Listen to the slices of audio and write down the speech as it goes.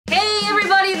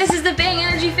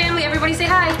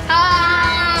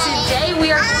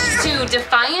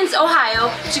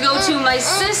go to my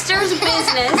sister's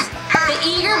business, the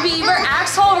Eager Beaver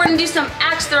Axe Hole. We're gonna do some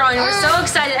axe throwing. We're so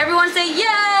excited. Everyone say yay! Yay!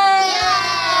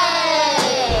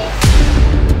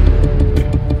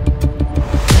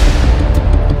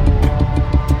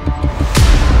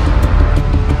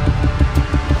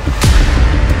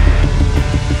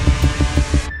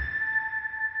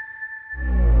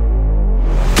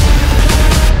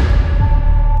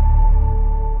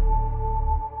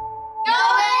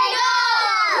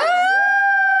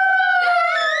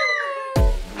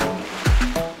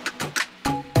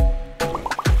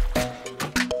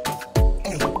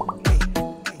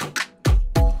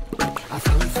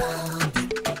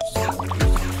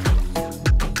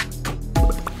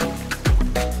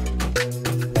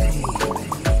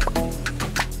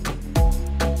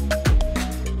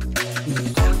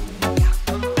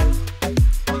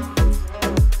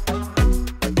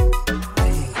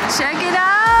 Check it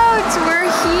out,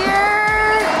 we're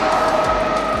here.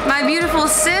 My beautiful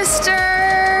sister.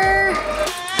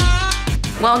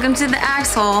 Welcome to the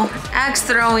Axe Hole, axe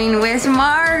throwing with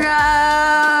Margot.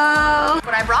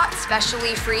 What I brought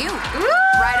specially for you, Woo!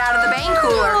 right out of the bang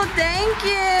cooler. Oh, thank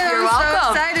you. You're I'm so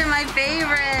welcome. excited, my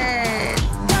favorite.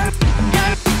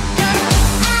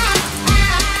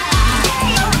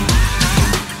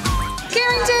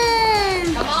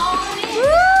 Carrington. Come on in.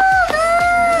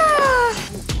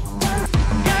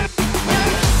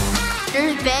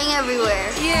 There's bang everywhere.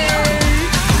 Yes.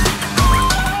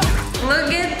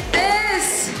 Look at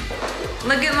this.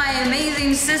 Look at my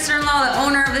amazing sister-in-law, the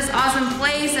owner of this awesome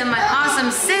place, and my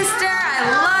awesome sister.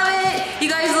 I love it. You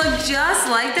guys look just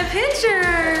like the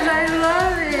pictures. I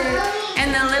love it.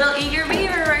 And the little Eager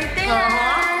Beaver right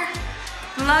there.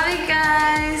 Love it,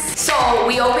 guys. So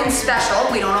we open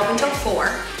special. We don't open till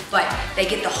 4, but they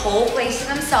get the whole place to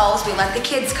themselves. We let the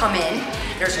kids come in.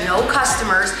 There's no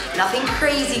customers, nothing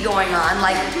crazy going on.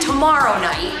 Like tomorrow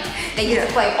night, they get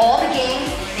to play all the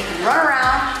games. They can run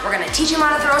around. We're gonna teach them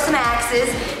how to throw some axes,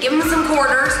 give them some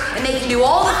quarters, and they can do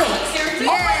all the things.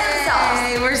 All by themselves.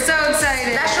 Yay, we're so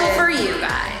excited. Special for you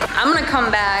guys. I'm gonna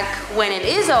come back when it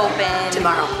is open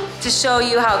Tomorrow. to show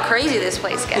you how crazy this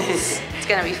place gets. It's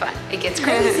gonna be fun. It gets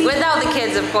crazy. Without the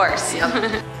kids, of course. Yep.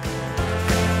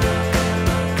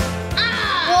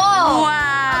 Whoa.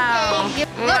 Wow. Okay.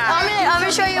 Look, I'm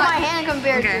gonna show you my hand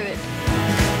compared Okay. to it.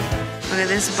 Look at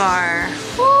this bar.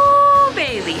 Woo,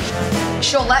 baby.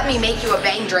 She'll let me make you a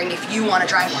bang drink if you want to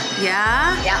try one.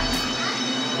 Yeah? Yeah.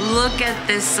 Look at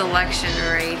this selection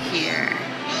right here.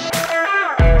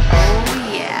 Oh,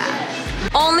 yeah.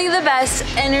 Only the best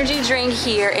energy drink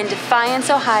here in Defiance,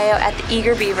 Ohio at the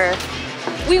Eager Beaver.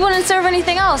 We wouldn't serve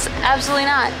anything else. Absolutely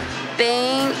not.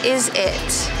 Bang is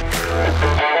it.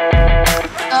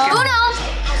 Who knows?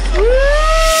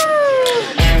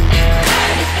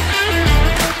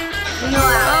 No.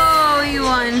 Oh, you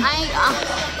won.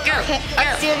 Go. Okay, Go.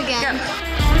 let's do it again. Go.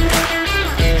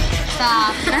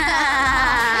 Stop.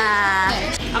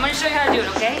 I'm gonna show you how to do it,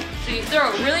 okay? So you throw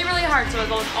it really, really hard so it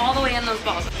goes all the way in those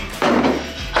balls.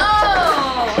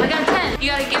 Oh, I got a 10. You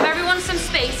gotta give everyone some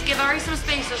space. Give Ari some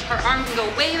space so her arm can go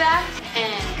way back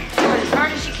and throw it as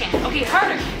hard as she can. Okay,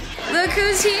 harder. Look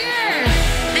who's here.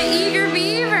 The Eager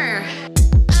Beaver.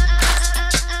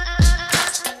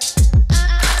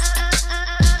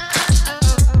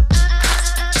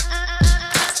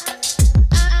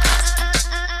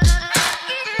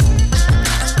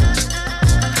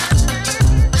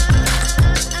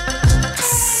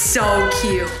 So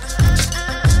cute.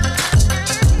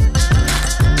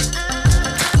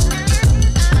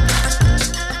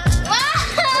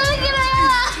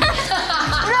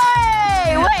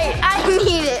 Hey, wait, I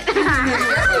need it.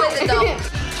 Careful with it though.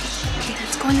 Okay,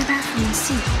 let's go in the bathroom and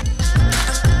see.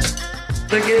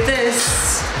 Look at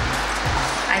this.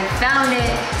 I found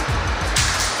it.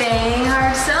 Bang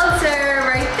hard seltzer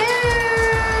right there.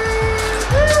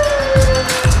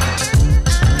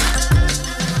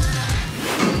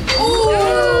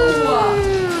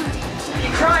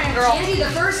 You're crying, girl. Andy, the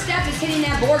first step is hitting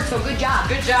that board, so good job.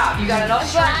 Good job. You got enough But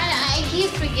strength. I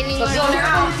keep forgetting So what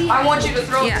now, I want you to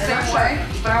throw Yeah. it the same way,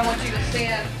 but I want you to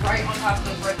stand right on top of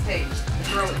this red tape.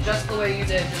 Throw it just the way you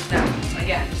did just now.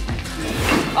 Again.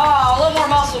 Oh, a little more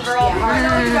muscle, girl. I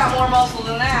know you got more muscle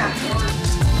than that.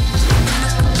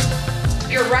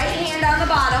 Your right hand on the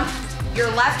bottom, your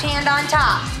left hand on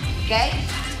top. Okay?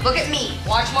 Look at me.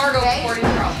 Watch Margot before you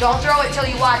throw. Don't throw it till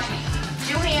you watch me.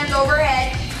 2 hands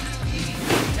overhead.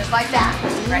 Just like that.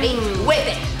 Ready? Whip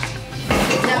it.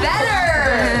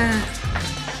 Better.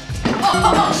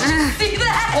 Oh, see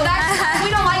that? Well, that's, we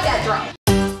don't like that throw.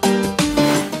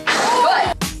 Good.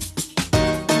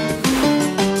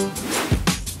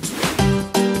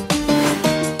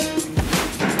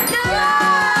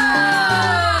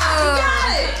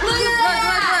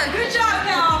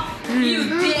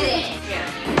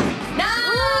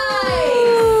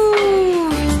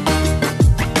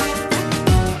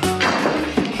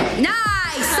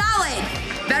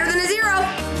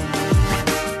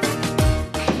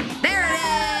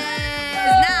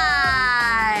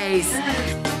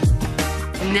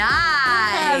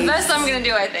 the best I'm gonna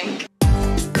do, I think.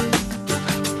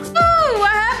 Ooh,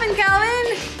 what happened,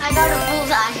 Calvin? I got a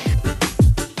bullseye.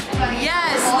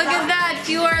 Yes, look at that.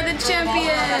 You are the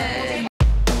champion.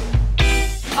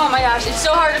 Oh my gosh, it's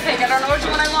so hard to pick. I don't know which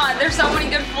one I want. There's so many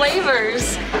good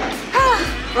flavors.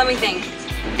 Let me think.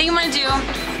 I think I'm gonna do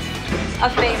a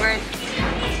favorite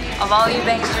of all you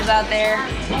banksters out there.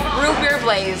 Root beer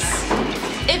blaze.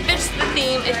 It fits the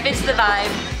theme, it fits the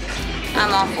vibe.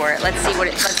 I'm all for it. Let's see what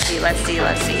it, let's see.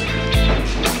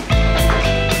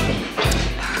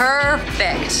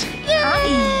 Perfect.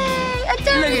 Yay! Look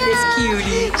at this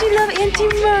cutie. She love Auntie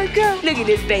Margo. Look at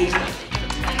this baby.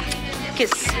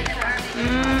 Kiss.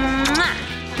 Mwah.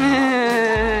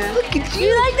 Look at you.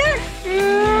 You like that?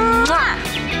 Mwah.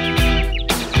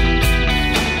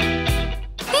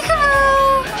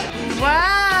 Peekaboo.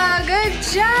 Wow, good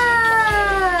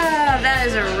job. That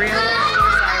is a real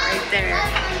bullseye right there.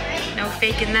 No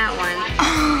faking that one.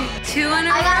 2 in a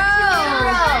row. I got 2 in a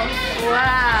row.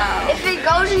 Wow. If it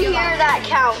goes in here, that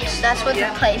counts. That's what the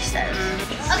play says.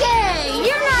 Okay,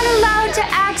 you're not allowed to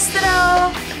axe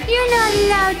throw. You're not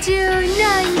allowed to.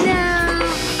 No.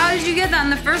 How did you get that on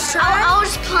the first try? I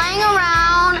was playing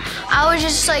around. I was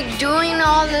just like doing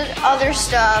all the other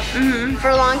stuff for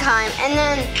a long time, and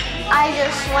then I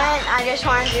just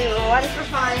wanted to do one for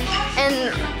fun,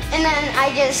 and then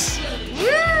I just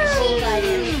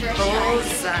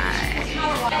bullseye.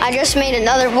 I just made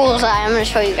another bullseye. I'm gonna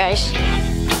show you guys.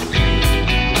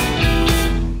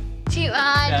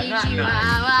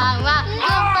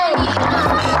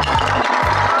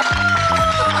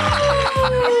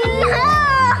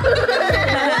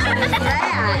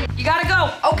 You gotta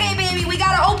go. Okay, baby, we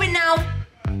gotta open now.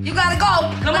 You gotta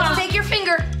go. Let's take your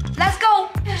finger. Let's go.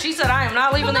 She said I am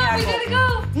not leaving the axe hole.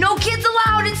 Go. No kids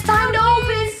allowed. It's time to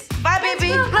open. Bye,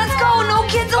 baby. Let's go. No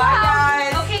kids allowed.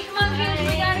 Bye, guys. Okay, come on, kids.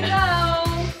 We gotta go.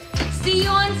 See you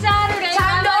on Saturday.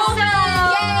 Time to open.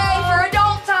 Yay for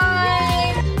adult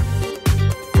time.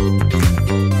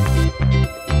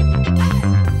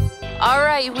 All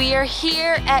right, we are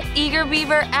here at Eager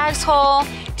Beaver Axe Hole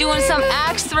doing some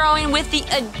axe throwing with the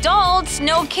adults.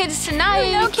 No kids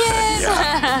tonight. No kids.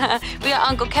 We got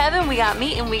Uncle Kevin, we got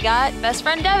me, and we got best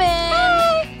friend Devan.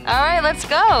 Hi. All right, let's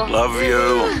go. Love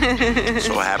you.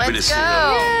 So happy to see you.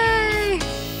 Yay.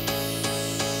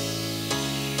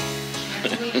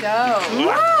 Here we go.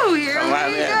 Woo, here Come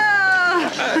on we in. go.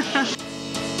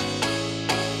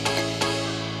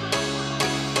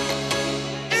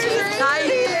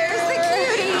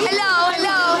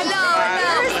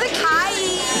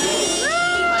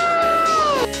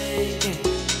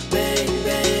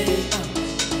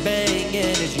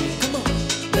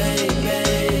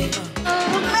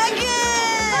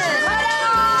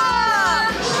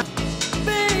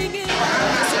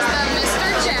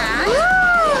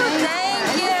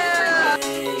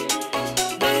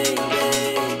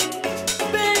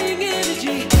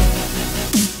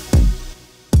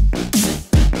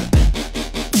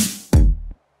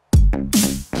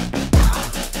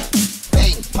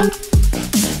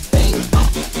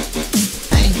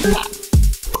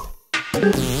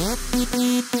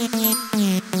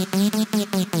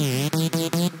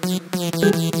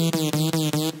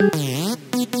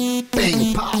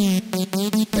 Bang, pop,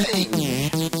 bang, yeah.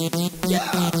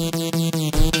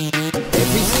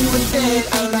 Every single day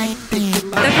I like to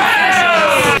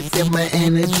get my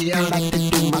energy, I like to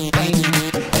do my thing.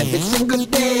 Every single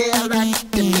day